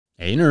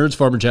Hey nerds,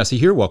 Farmer Jesse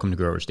here. Welcome to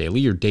Growers Daily,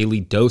 your daily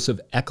dose of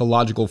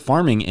ecological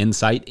farming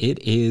insight. It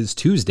is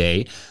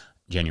Tuesday,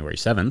 January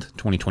 7th,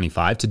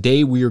 2025.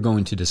 Today we are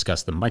going to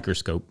discuss the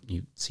microscope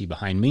you see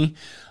behind me,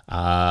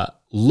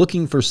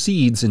 looking for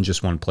seeds in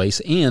just one place,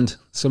 and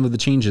some of the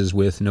changes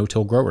with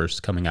no-till growers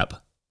coming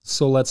up.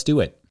 So let's do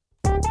it.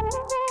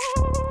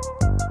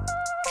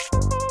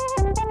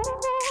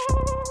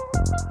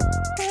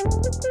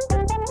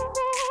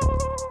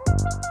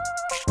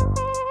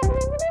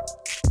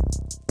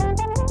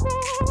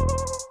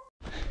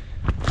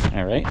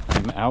 All right,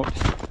 I'm out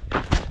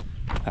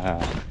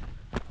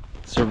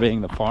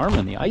surveying the farm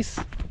and the ice,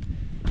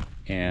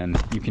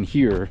 and you can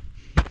hear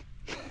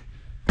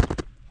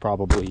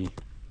probably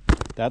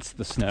that's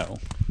the snow.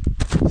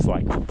 It's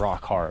like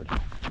rock hard.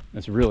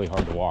 It's really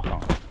hard to walk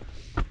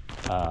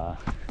on.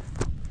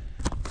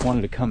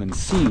 Wanted to come and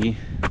see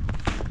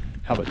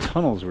how the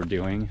tunnels were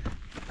doing,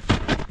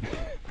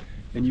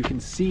 and you can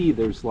see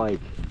there's like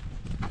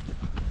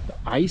the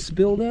ice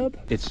buildup.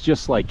 It's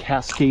just like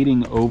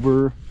cascading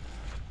over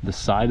the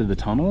side of the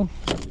tunnel.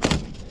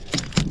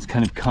 It's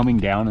kind of coming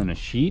down in a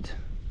sheet.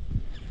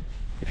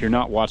 If you're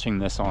not watching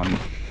this on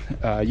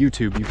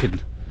YouTube, you can,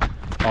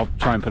 I'll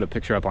try and put a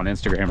picture up on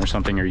Instagram or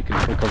something, or you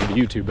can click over to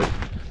YouTube, but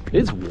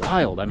it's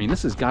wild. I mean,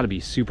 this has got to be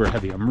super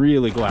heavy. I'm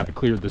really glad I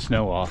cleared the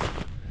snow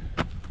off.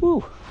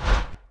 Woo.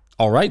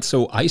 All right,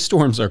 so ice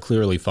storms are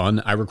clearly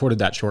fun. I recorded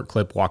that short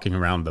clip walking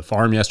around the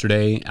farm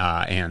yesterday,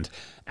 and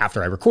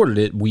after I recorded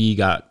it, we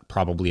got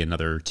probably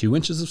another 2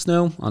 inches of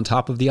snow on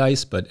top of the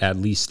ice, but at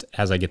least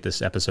as I get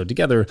this episode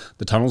together,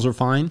 the tunnels are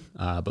fine.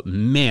 But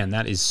man,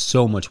 that is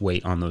so much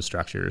weight on those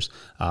structures.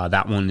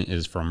 That one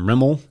is from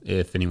Rimmel,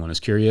 if anyone is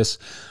curious.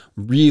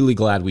 Really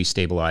glad we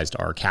stabilized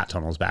our cat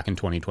tunnels back in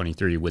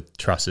 2023 with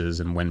trusses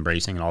and wind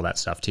bracing and all that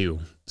stuff too,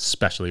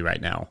 especially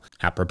right now.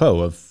 Apropos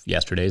of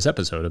yesterday's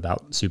episode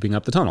about souping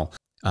up the tunnel.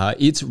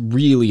 It's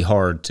really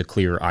hard to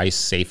clear ice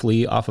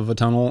safely off of a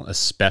tunnel,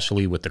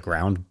 especially with the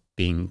ground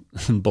being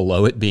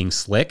below it being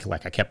slick.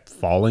 Like I kept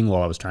falling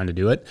while I was trying to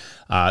do it.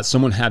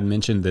 Someone had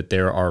mentioned that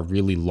there are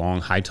really long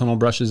high tunnel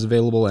brushes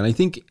available, and I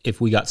think if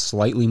we got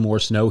slightly more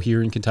snow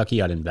here in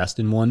Kentucky, I'd invest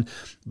in one.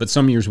 But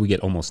some years we get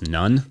almost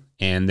none,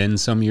 and then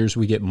some years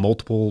we get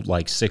multiple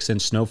like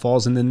 6-inch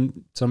snowfalls, and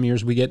then some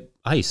years we get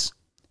ice,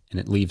 and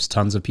it leaves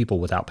tons of people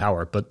without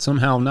power, but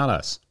somehow not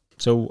us.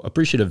 So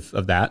appreciative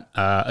of that.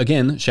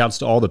 Again, shouts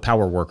to all the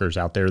power workers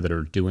out there that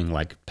are doing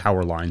like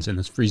power lines in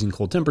this freezing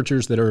cold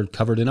temperatures that are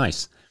covered in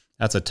ice.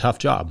 That's a tough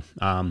job.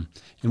 And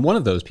one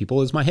of those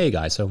people is my hay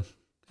guy. So,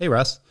 hey,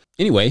 Russ.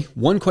 Anyway,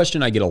 one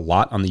question I get a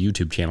lot on the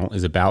YouTube channel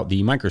is about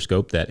the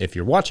microscope that if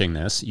you're watching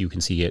this, you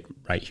can see it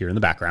right here in the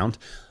background.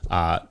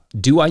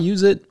 Do I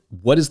use it?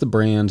 What is the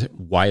brand?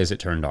 Why is it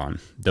turned on?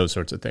 Those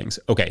sorts of things.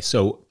 Okay,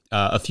 so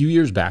a few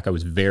years back, I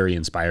was very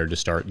inspired to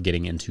start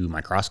getting into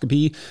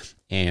microscopy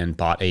and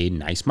bought a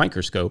nice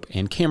microscope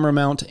and camera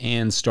mount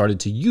and started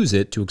to use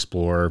it to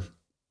explore,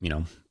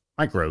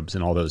 microbes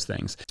and all those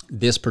things.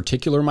 This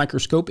particular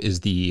microscope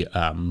is the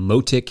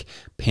Motic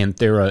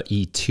Panthera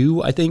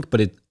E2, I think,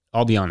 but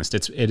I'll be honest,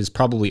 it is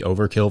probably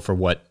overkill for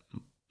what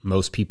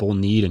most people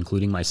need,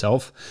 including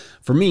myself.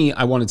 For me,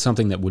 I wanted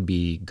something that would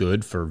be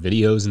good for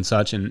videos and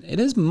such, and it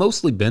has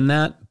mostly been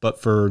that,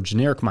 but for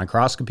generic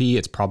microscopy,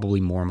 it's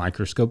probably more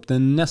microscope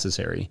than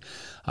necessary.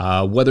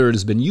 Whether it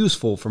has been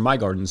useful for my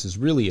gardens is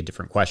really a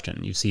different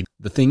question. You see,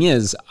 the thing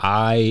is,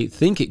 I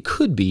think it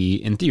could be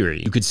in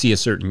theory. You could see a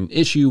certain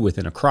issue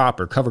within a crop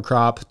or cover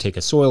crop, take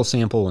a soil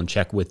sample and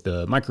check with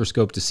the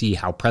microscope to see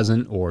how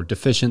present or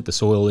deficient the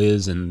soil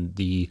is and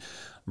the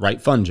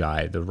right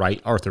fungi, the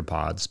right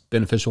arthropods,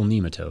 beneficial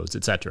nematodes,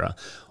 etc.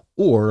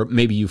 Or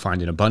maybe you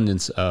find an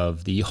abundance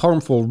of the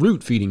harmful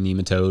root-feeding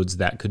nematodes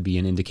that could be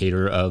an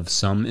indicator of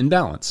some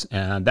imbalance,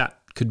 and that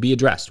could be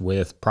addressed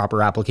with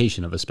proper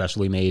application of a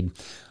specially made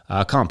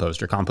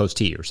compost or compost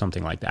tea or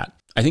something like that.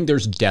 I think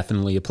there's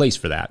definitely a place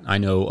for that. I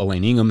know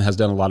Elaine Ingham has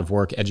done a lot of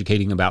work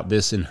educating about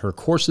this in her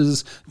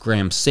courses.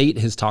 Graham Sate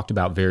has talked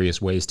about various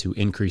ways to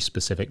increase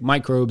specific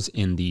microbes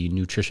in the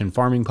Nutrition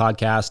Farming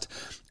podcast,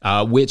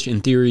 which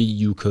in theory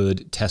you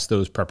could test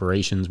those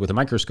preparations with a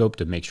microscope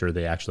to make sure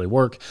they actually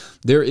work.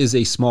 There is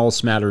a small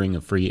smattering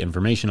of free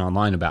information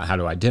online about how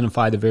to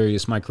identify the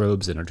various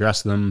microbes and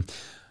address them,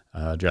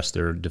 address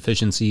their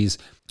deficiencies.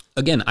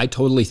 Again, I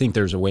totally think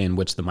there's a way in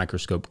which the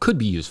microscope could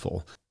be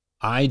useful.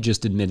 I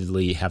just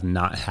admittedly have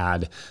not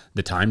had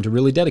the time to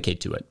really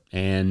dedicate to it,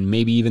 and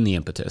maybe even the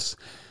impetus.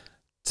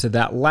 To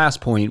that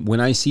last point,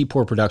 when I see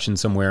poor production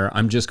somewhere,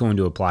 I'm just going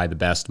to apply the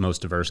best,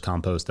 most diverse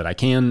compost that I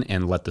can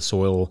and let the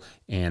soil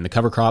and the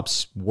cover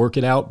crops work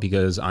it out,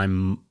 because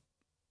I'm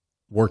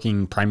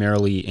working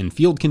primarily in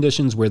field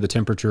conditions where the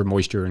temperature,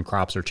 moisture, and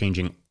crops are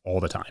changing all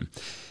the time.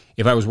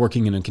 If I was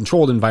working in a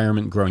controlled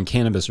environment growing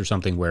cannabis or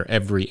something where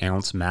every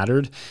ounce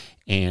mattered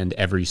and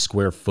every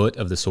square foot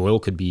of the soil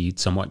could be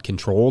somewhat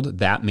controlled,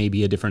 that may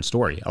be a different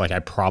story. Like I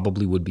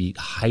probably would be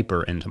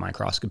hyper into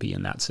microscopy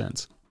in that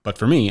sense. But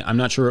for me, I'm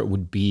not sure it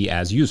would be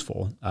as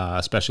useful,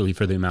 especially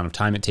for the amount of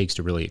time it takes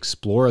to really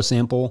explore a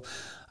sample.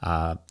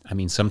 I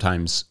mean,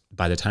 sometimes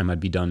by the time I'd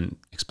be done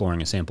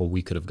exploring a sample,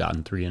 we could have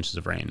gotten 3 inches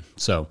of rain.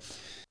 So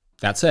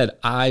that said,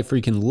 I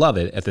freaking love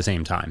it at the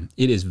same time.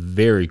 It is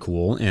very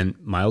cool and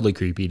mildly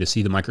creepy to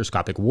see the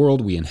microscopic world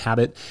we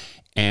inhabit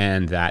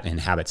and that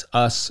inhabits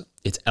us.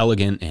 It's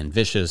elegant and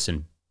vicious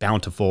and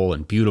bountiful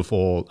and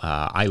beautiful.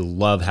 I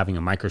love having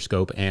a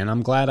microscope, and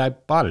I'm glad I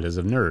bought it as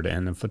a nerd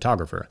and a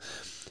photographer.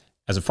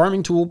 As a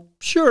farming tool,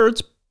 sure,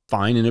 it's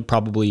fine, and it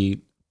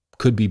probably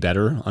could be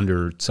better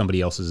under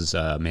somebody else's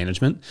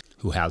management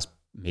who has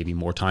maybe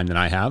more time than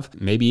I have.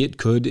 Maybe it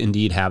could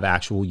indeed have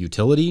actual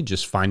utility,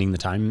 just finding the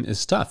time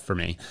is tough for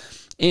me.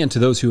 And to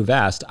those who have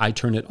asked, I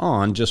turn it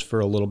on just for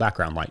a little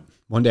background light.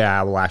 One day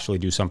I will actually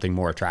do something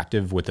more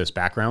attractive with this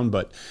background,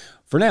 but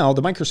for now,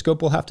 the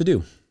microscope will have to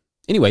do.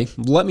 Anyway,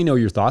 let me know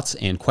your thoughts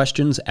and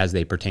questions as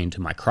they pertain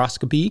to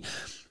microscopy.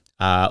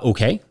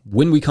 Okay,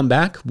 when we come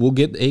back, we'll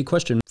get a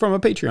question from a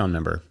Patreon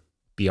member,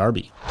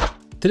 BRB.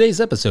 Today's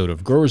episode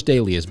of Growers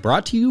Daily is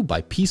brought to you by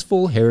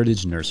Peaceful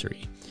Heritage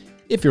Nursery.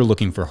 If you're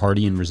looking for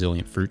hardy and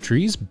resilient fruit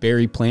trees,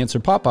 berry plants, or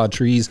pawpaw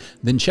trees,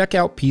 then check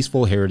out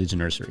Peaceful Heritage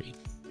Nursery.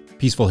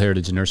 Peaceful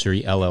Heritage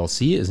Nursery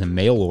LLC is a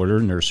mail-order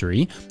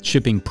nursery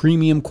shipping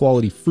premium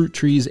quality fruit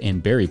trees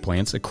and berry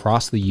plants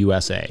across the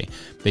USA.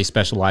 They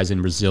specialize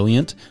in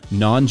resilient,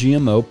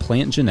 non-GMO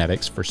plant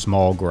genetics for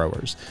small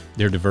growers.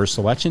 Their diverse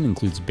selection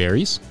includes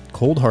berries,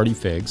 cold hardy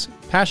figs,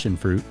 passion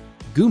fruit,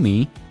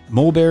 gumi,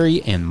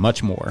 mulberry, and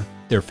much more.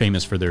 They're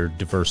famous for their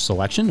diverse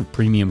selection of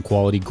premium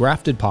quality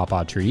grafted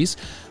pawpaw trees.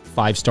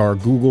 5-star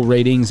Google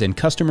ratings and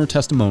customer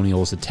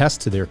testimonials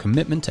attest to their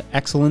commitment to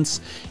excellence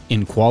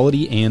in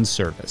quality and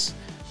service.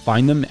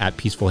 Find them at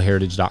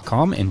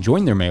peacefulheritage.com and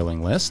join their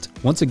mailing list.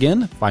 Once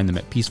again, find them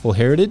at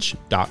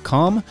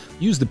peacefulheritage.com.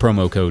 Use the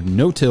promo code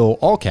NOTILL,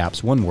 all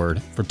caps, one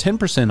word, for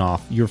 10%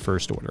 off your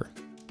first order.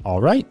 All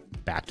right,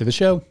 back to the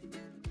show.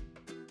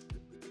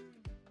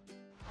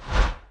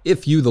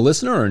 If you, the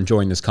listener, are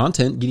enjoying this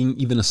content, getting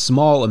even a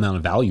small amount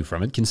of value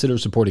from it, consider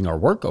supporting our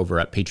work over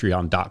at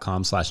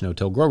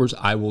patreon.com/notillgrowers.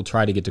 I will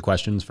try to get to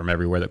questions from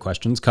everywhere that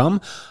questions come,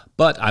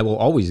 but I will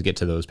always get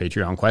to those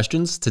Patreon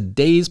questions.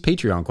 Today's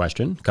Patreon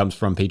question comes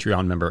from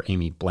Patreon member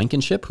Amy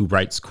Blankenship, who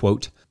writes,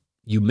 quote,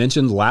 "You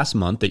mentioned last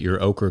month that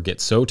your okra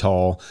gets so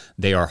tall,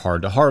 they are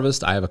hard to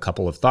harvest. I have a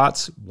couple of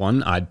thoughts.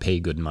 One, I'd pay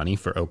good money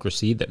for okra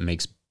seed that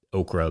makes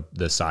okra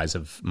the size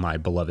of my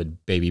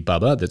beloved baby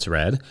Bubba that's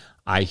red.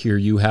 I hear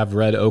you have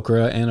red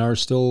okra and are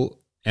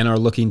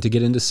looking to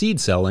get into seed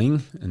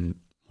selling," and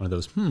one of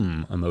those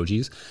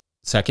emojis.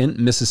 Second,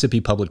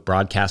 Mississippi Public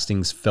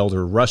Broadcasting's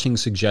Felder Rushing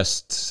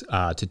suggests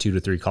to 2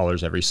 to 3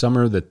 callers every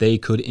summer that they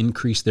could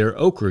increase their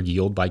okra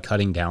yield by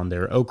cutting down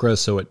their okra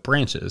so it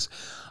branches.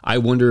 I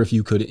wonder if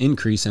you could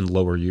increase and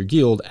lower your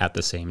yield at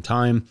the same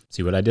time.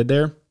 See what I did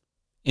there?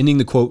 Ending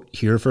the quote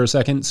here for a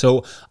second.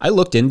 So I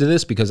looked into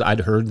this because I'd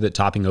heard that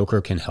topping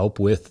okra can help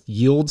with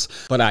yields,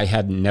 but I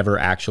had never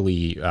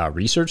actually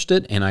researched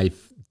it. And I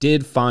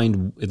did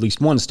find at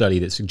least one study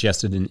that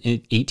suggested an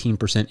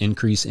 18%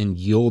 increase in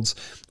yields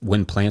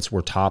when plants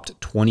were topped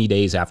 20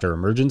 days after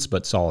emergence,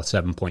 but saw a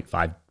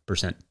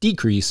 7.5%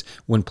 decrease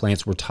when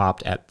plants were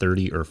topped at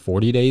 30 or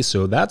 40 days.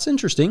 So that's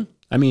interesting.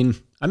 I mean,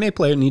 I may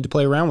need to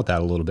play around with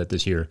that a little bit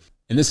this year.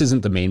 And this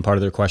isn't the main part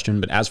of their question,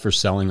 but as for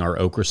selling our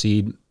okra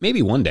seed,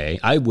 maybe one day,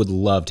 I would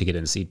love to get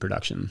into seed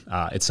production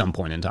at some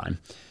point in time.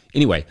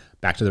 Anyway,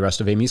 back to the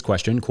rest of Amy's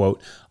question, quote,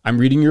 "I'm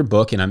reading your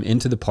book and I'm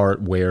into the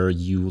part where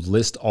you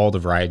list all the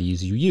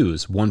varieties you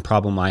use. One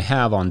problem I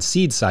have on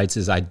seed sites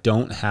is I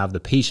don't have the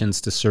patience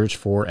to search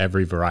for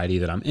every variety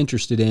that I'm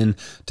interested in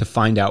to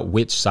find out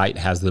which site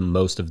has the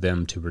most of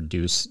them to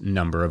reduce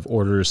number of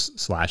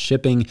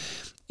orders/shipping.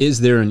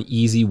 Is there an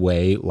easy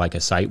way, like a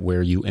site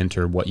where you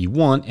enter what you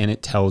want and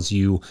it tells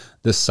you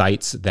the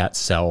sites that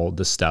sell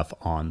the stuff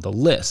on the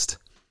list?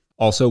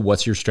 Also,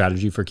 what's your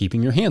strategy for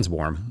keeping your hands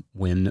warm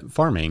when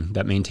farming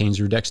that maintains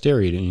your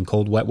dexterity in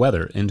cold, wet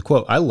weather?" End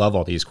quote. I love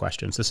all these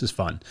questions. This is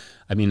fun.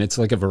 I mean, it's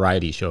like a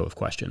variety show of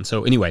questions.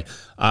 So anyway,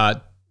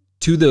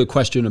 to the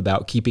question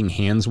about keeping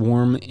hands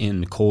warm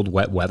in cold,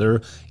 wet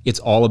weather, it's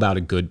all about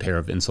a good pair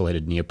of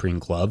insulated neoprene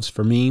gloves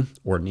for me,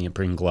 or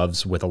neoprene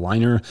gloves with a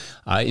liner.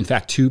 In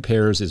fact, 2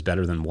 pairs is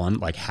better than one,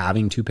 like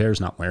having 2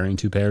 pairs, not wearing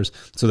 2 pairs,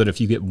 so that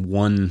if you get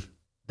one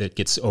that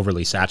gets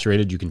overly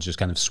saturated, you can just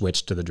kind of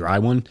switch to the dry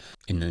one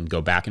and then go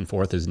back and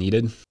forth as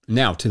needed.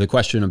 Now, to the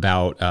question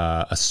about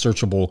a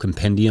searchable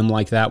compendium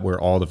like that,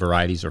 where all the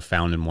varieties are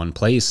found in one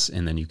place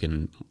and then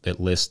it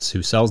lists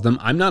who sells them.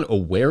 I'm not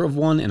aware of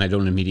one and I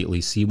don't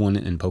immediately see one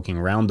in poking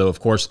around, though, of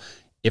course,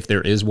 if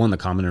there is one, the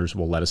commenters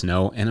will let us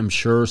know, and I'm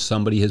sure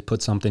somebody has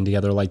put something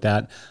together like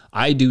that.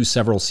 I do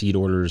several seed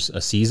orders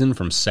a season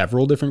from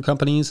several different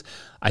companies.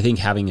 I think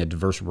having a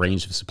diverse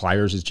range of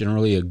suppliers is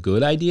generally a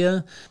good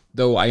idea,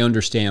 though I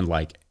understand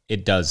like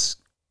it does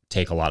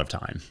take a lot of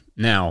time.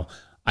 Now,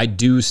 I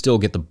do still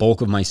get the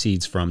bulk of my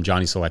seeds from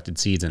Johnny Selected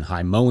Seeds and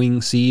High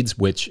Mowing Seeds,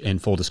 which, in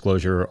full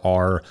disclosure,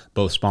 are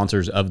both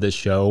sponsors of this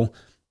show.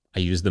 I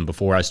used them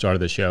before I started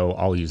the show.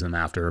 I'll use them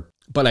after.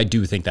 But I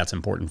do think that's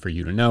important for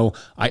you to know.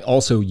 I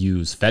also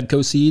use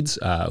Fedco Seeds,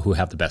 who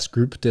have the best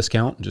group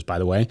discount, just by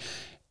the way.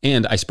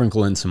 And I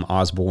sprinkle in some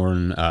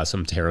Osborne,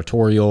 some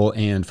territorial,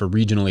 and for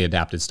regionally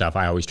adapted stuff,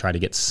 I always try to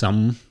get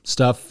some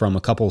stuff from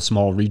a couple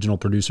small regional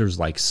producers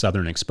like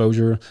Southern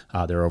Exposure.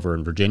 They're over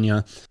in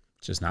Virginia,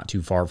 just not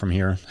too far from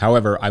here.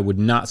 However, I would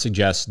not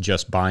suggest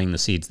just buying the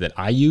seeds that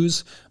I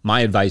use.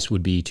 My advice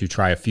would be to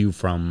try a few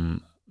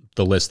from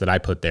the list that I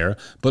put there,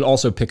 but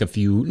also pick a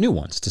few new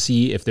ones to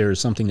see if there's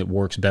something that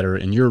works better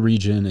in your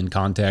region and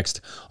context.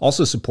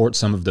 Also support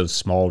some of those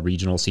small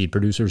regional seed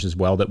producers as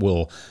well that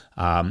will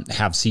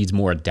have seeds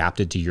more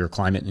adapted to your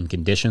climate and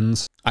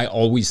conditions. I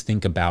always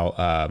think about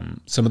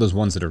some of those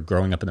ones that are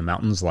growing up in the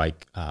mountains,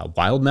 like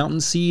wild mountain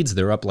seeds.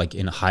 They're up like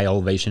in a high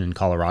elevation in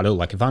Colorado.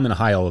 Like if I'm in a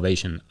high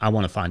elevation, I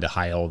want to find a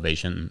high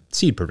elevation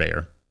seed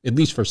purveyor, at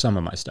least for some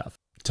of my stuff.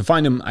 To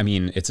find them, I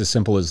mean, it's as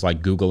simple as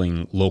like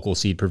Googling local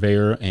seed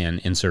purveyor and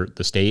insert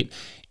the state,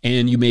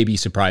 and you may be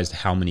surprised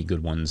how many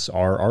good ones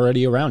are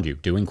already around you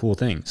doing cool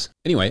things.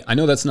 Anyway, I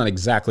know that's not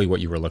exactly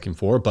what you were looking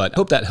for, but I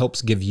hope that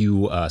helps give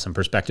you some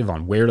perspective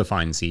on where to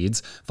find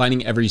seeds.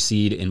 Finding every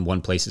seed in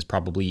one place is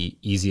probably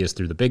easiest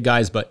through the big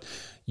guys, but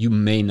you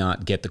may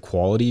not get the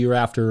quality you're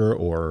after,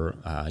 or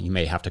you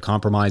may have to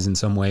compromise in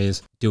some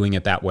ways doing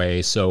it that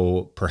way.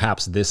 So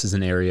perhaps this is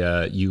an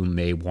area you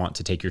may want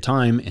to take your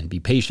time and be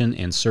patient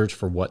and search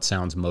for what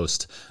sounds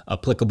most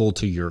applicable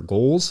to your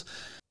goals.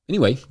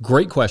 Anyway,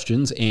 great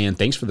questions, and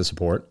thanks for the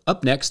support.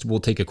 Up next, we'll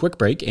take a quick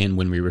break, and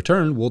when we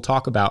return, we'll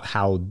talk about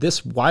how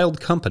this wild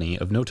company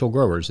of no-till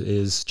growers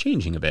is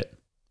changing a bit.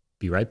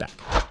 Be right back.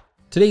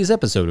 Today's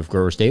episode of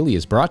Growers Daily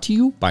is brought to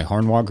you by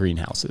Harnois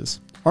Greenhouses.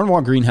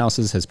 Harnois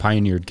Greenhouses has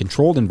pioneered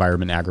controlled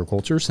environment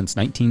agriculture since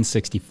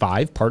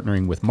 1965,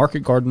 partnering with market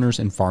gardeners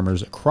and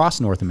farmers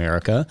across North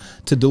America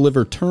to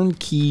deliver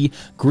turnkey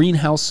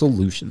greenhouse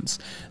solutions.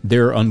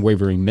 Their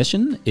unwavering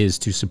mission is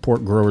to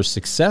support growers'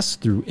 success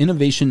through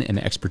innovation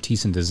and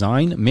expertise in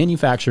design,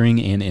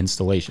 manufacturing, and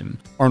installation.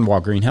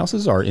 Harnois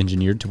Greenhouses are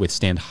engineered to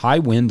withstand high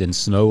wind and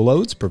snow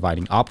loads,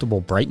 providing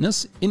optimal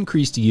brightness,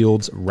 increased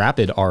yields,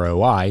 rapid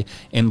ROI,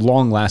 and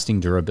long-lasting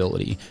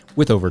durability.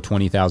 With over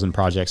 20,000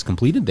 projects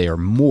completed, they are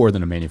more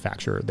than a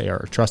manufacturer. They are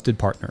a trusted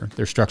partner.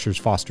 Their structures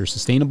foster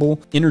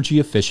sustainable,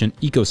 energy-efficient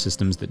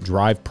ecosystems that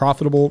drive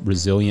profitable,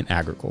 resilient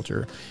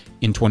agriculture.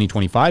 In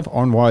 2025,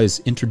 Harnois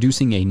is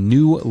introducing a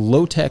new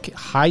low-tech,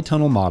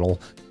 high-tunnel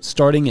model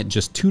starting at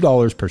just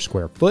 $2 per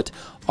square foot,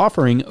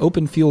 offering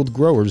open field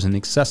growers an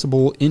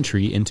accessible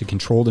entry into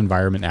controlled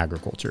environment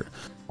agriculture.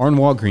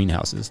 Harnois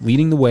Greenhouses,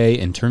 leading the way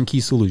in turnkey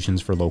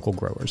solutions for local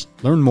growers.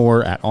 Learn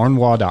more at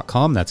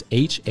harnois.com. That's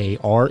HARNOIS.com.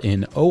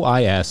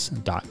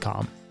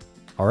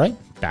 All right,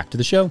 back to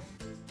the show.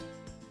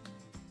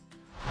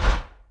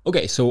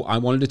 Okay, so I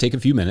wanted to take a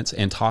few minutes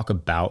and talk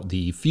about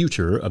the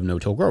future of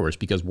no-till growers,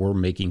 because we're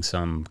making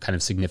some kind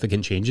of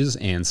significant changes,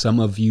 and some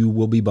of you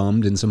will be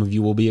bummed and some of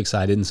you will be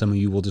excited and some of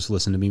you will just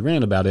listen to me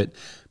rant about it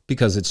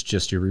because it's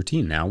just your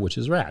routine now, which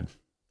is rad.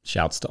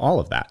 Shouts to all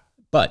of that.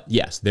 But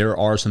yes, there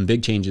are some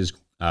big changes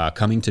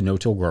coming to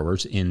no-till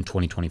growers in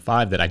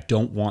 2025 that I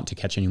don't want to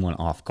catch anyone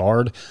off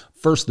guard.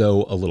 First,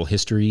 though, a little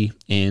history.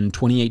 In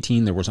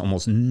 2018, there was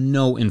almost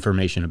no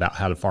information about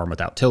how to farm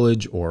without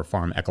tillage or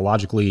farm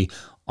ecologically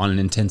on an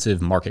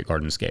intensive market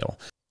garden scale.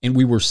 And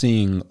we were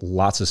seeing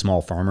lots of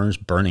small farmers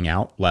burning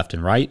out left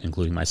and right,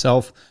 including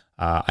myself.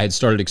 I had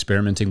started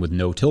experimenting with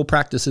no-till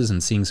practices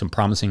and seeing some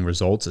promising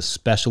results,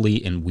 especially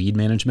in weed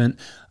management,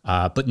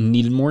 but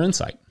needed more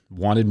insight.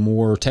 Wanted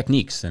more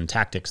techniques and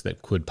tactics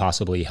that could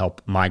possibly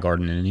help my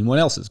garden and anyone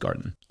else's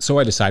garden. So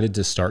I decided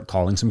to start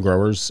calling some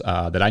growers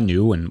that I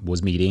knew and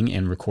was meeting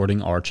and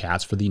recording our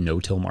chats for the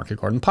No-Till Market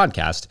Garden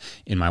podcast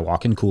in my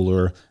walk-in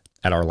cooler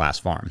at our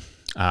last farm.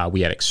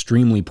 We had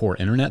extremely poor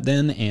internet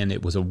then, and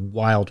it was a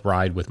wild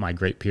ride with my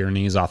Great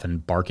Pyrenees often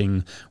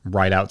barking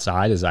right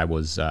outside as I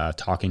was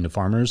talking to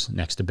farmers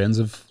next to bins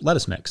of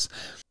lettuce mix,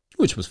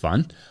 which was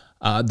fun.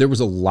 There was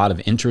a lot of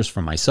interest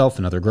from myself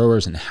and other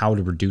growers in how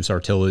to reduce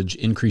our tillage,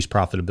 increase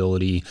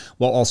profitability,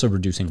 while also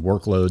reducing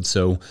workload.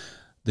 So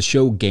the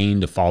show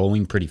gained a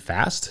following pretty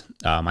fast.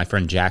 My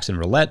friend Jackson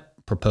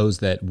Roulette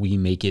proposed that we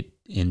make it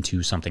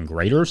into something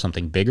greater,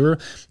 something bigger.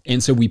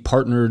 And so we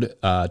partnered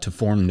to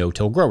form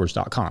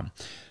NOTILLgrowers.com.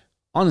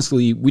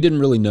 Honestly, we didn't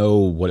really know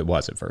what it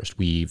was at first.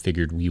 We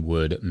figured we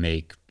would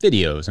make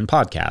videos and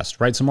podcasts,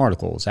 write some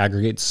articles,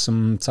 aggregate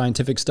some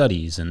scientific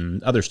studies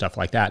and other stuff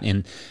like that,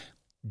 and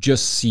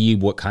just see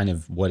what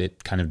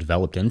it kind of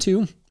developed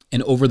into.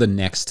 And over the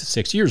next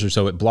 6 years or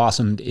so, it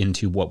blossomed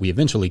into what we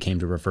eventually came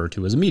to refer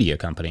to as a media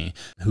company,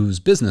 whose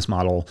business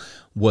model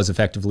was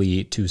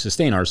effectively to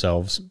sustain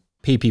ourselves,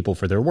 pay people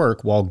for their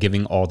work while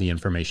giving all the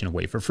information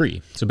away for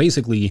free. So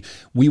basically,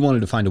 we wanted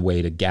to find a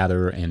way to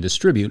gather and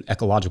distribute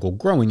ecological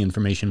growing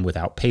information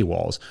without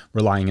paywalls,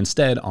 relying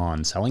instead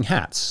on selling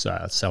hats,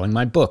 selling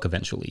my book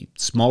eventually,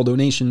 small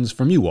donations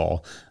from you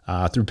all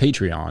through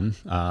Patreon,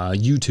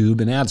 YouTube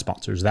and ad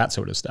sponsors, that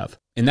sort of stuff.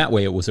 In that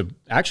way, it was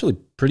actually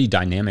pretty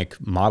dynamic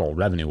model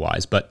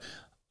revenue-wise, but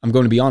I'm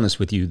going to be honest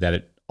with you that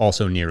it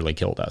also nearly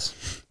killed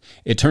us.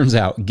 It turns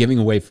out giving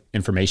away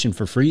information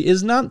for free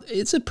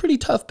it's a pretty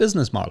tough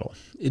business model.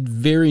 It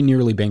very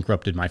nearly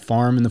bankrupted my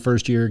farm in the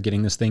first year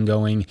getting this thing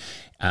going,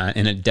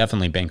 and it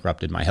definitely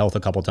bankrupted my health a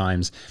couple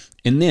times.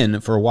 And then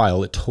for a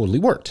while, it totally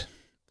worked,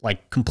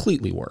 like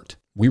completely worked.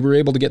 We were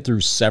able to get through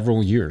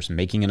several years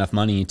making enough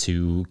money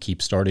to keep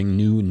starting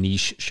new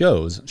niche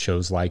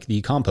shows like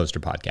the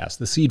Composter Podcast,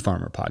 the Seed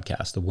Farmer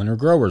Podcast, the Winter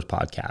Growers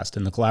Podcast,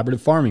 and the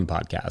Collaborative Farming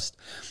Podcast.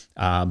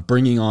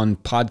 Bringing on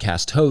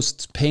podcast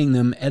hosts, paying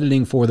them,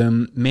 editing for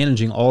them,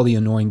 managing all the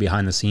annoying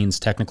behind the scenes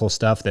technical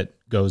stuff that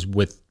goes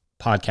with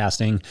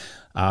podcasting,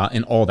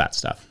 and all that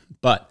stuff.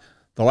 But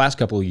the last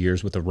couple of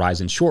years, with the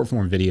rise in short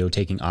form video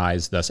taking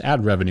eyes, thus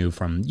ad revenue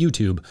from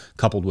YouTube,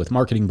 coupled with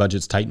marketing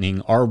budgets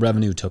tightening, our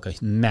revenue took a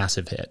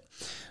massive hit.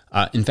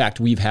 In fact,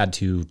 we've had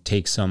to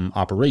take some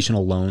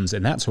operational loans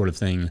and that sort of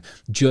thing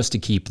just to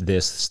keep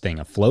this thing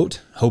afloat,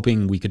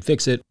 hoping we could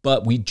fix it,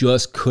 but we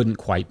just couldn't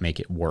quite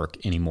make it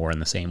work anymore in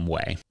the same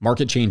way.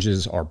 Market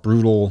changes are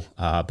brutal,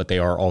 but they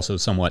are also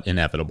somewhat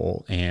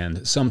inevitable,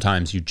 and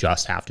sometimes you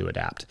just have to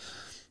adapt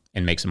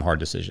and make some hard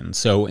decisions.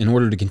 So in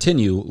order to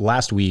continue,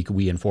 last week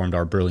we informed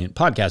our brilliant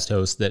podcast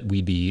hosts that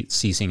we'd be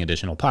ceasing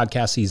additional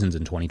podcast seasons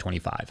in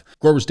 2025.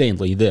 Growers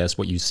Daily,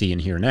 what you see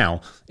and hear now,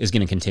 is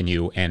going to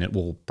continue, and it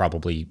will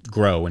probably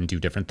grow and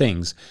do different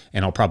things.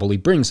 And I'll probably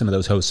bring some of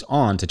those hosts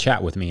on to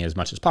chat with me as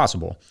much as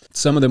possible.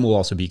 Some of them will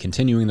also be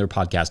continuing their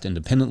podcast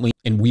independently,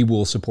 and we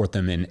will support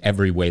them in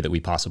every way that we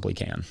possibly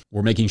can.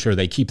 We're making sure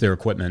they keep their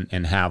equipment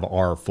and have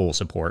our full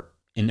support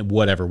in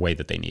whatever way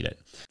that they need it.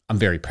 I'm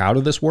very proud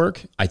of this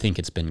work. I think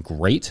it's been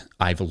great.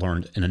 I've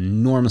learned an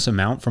enormous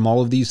amount from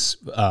all of these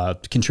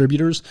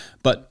contributors,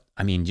 but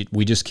I mean,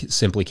 we just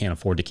simply can't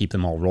afford to keep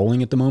them all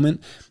rolling at the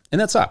moment,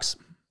 and that sucks.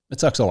 It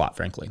sucks a lot,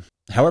 frankly.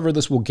 However,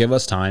 this will give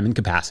us time and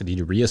capacity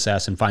to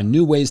reassess and find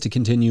new ways to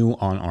continue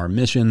on our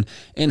mission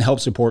and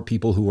help support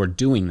people who are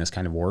doing this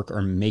kind of work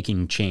or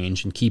making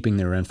change and keeping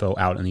their info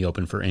out in the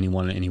open for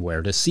anyone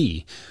anywhere to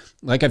see.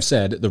 Like I've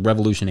said, the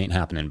revolution ain't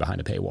happening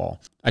behind a paywall.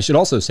 I should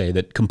also say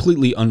that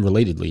completely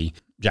unrelatedly,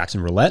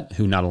 Jackson Roulette,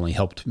 who not only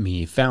helped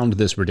me found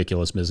this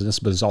ridiculous business,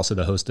 but is also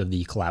the host of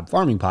the Collab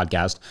Farming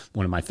Podcast,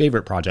 one of my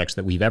favorite projects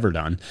that we've ever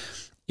done,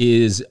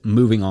 is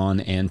moving on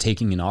and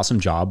taking an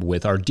awesome job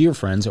with our dear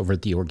friends over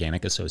at the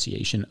Organic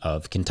Association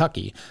of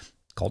Kentucky,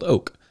 called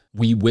Oak.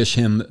 We wish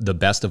him the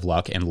best of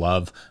luck and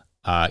love.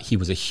 He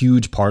was a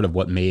huge part of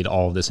what made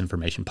all of this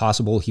information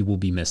possible. He will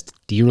be missed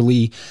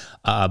dearly,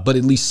 but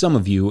at least some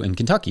of you in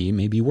Kentucky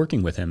may be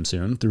working with him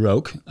soon through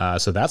Oak.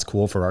 So that's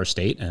cool for our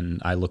state,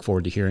 and I look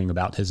forward to hearing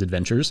about his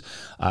adventures.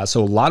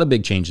 So a lot of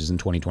big changes in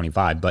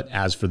 2025, but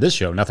as for this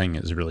show, nothing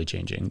is really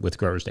changing with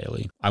Growers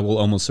Daily. I will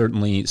almost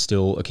certainly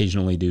still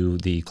occasionally do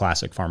the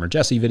classic Farmer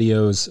Jesse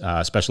videos,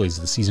 especially as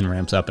the season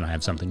ramps up and I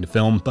have something to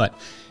film, but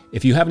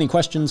if you have any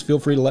questions, feel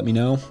free to let me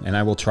know, and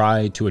I will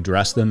try to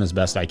address them as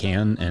best I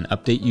can and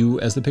update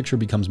you as the picture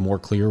becomes more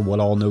clear what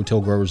all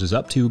No-Till Growers is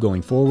up to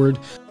going forward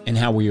and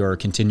how we are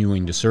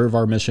continuing to serve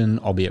our mission,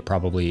 albeit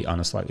probably on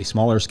a slightly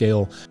smaller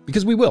scale,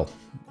 because we will.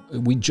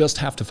 We just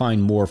have to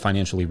find more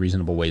financially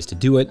reasonable ways to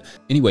do it.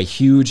 Anyway,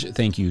 huge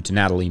thank you to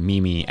Natalie,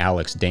 Mimi,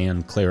 Alex,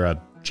 Dan,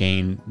 Clara,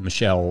 Jane,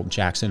 Michelle,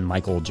 Jackson,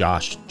 Michael,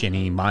 Josh,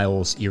 Jenny,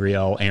 Miles,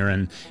 Iriel,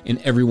 Aaron,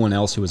 and everyone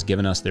else who has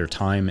given us their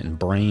time and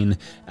brain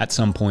at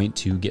some point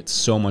to get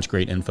so much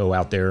great info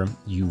out there.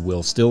 You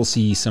will still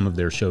see some of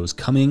their shows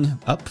coming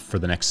up for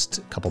the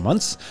next couple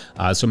months,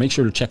 so make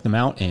sure to check them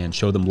out and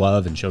show them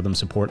love and show them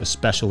support,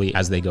 especially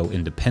as they go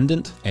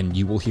independent, and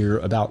you will hear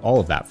about all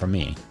of that from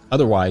me.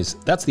 Otherwise,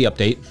 that's the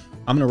update.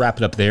 I'm going to wrap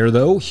it up there,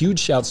 though. Huge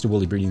shouts to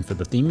Willie Breeding for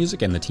the theme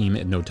music and the team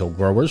at No-Till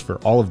Growers for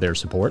all of their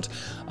support.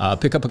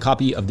 Pick up a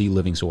copy of the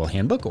Living Soil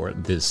Handbook or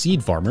the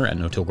Seed Farmer at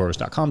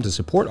NOTILLgrowers.com to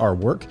support our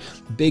work.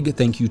 Big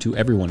thank you to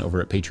everyone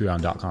over at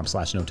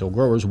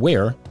patreon.com/NOTILLgrowers,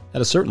 where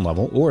at a certain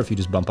level, or if you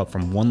just bump up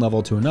from one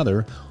level to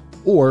another,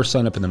 or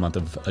sign up in the month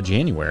of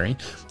January,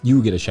 you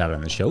will get a shout out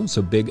on the show.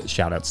 So big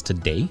shout outs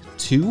today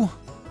to,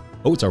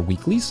 it's our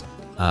weeklies.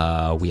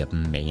 We have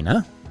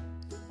Maina,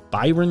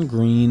 Byron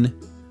Green.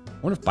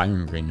 I wonder if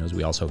Byron Green knows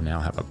we also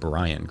now have a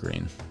Brian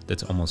Green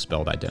that's almost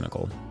spelled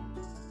identical,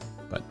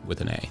 but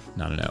with an A,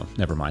 not an O.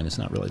 Never mind, it's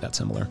not really that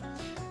similar.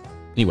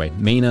 Anyway,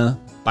 Maina,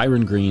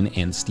 Byron Green,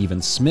 and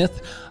Stephen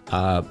Smith.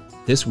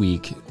 This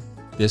week,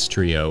 this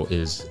trio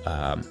is,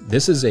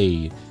 this is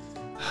a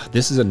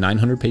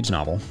 900-page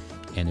novel,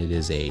 and it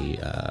is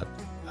a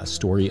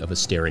story of a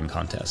staring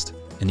contest.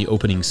 In the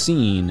opening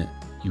scene,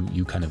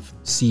 you kind of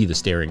see the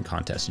staring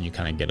contest and you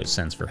kind of get a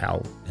sense for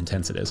how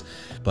intense it is.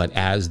 But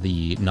as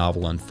the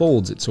novel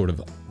unfolds, it sort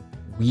of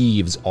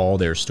weaves all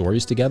their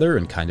stories together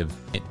and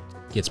it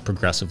gets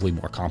progressively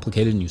more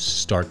complicated, and you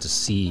start to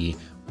see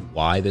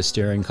why this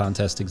staring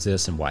contest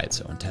exists and why it's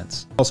so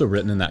intense. Also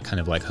written in that kind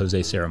of like Jose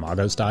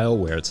Saramago style,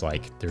 where it's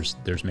like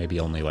there's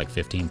maybe only like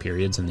 15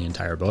 periods in the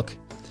entire book,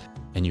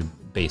 and you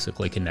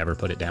basically can never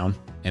put it down.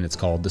 And it's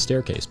called The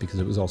Staircase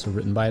because it was also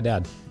written by a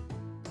dad.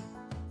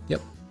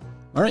 Yep.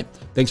 All right.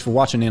 Thanks for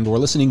watching and/or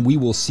listening. We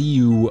will see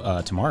you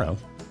tomorrow.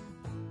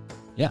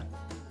 Yeah.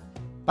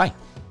 Bye.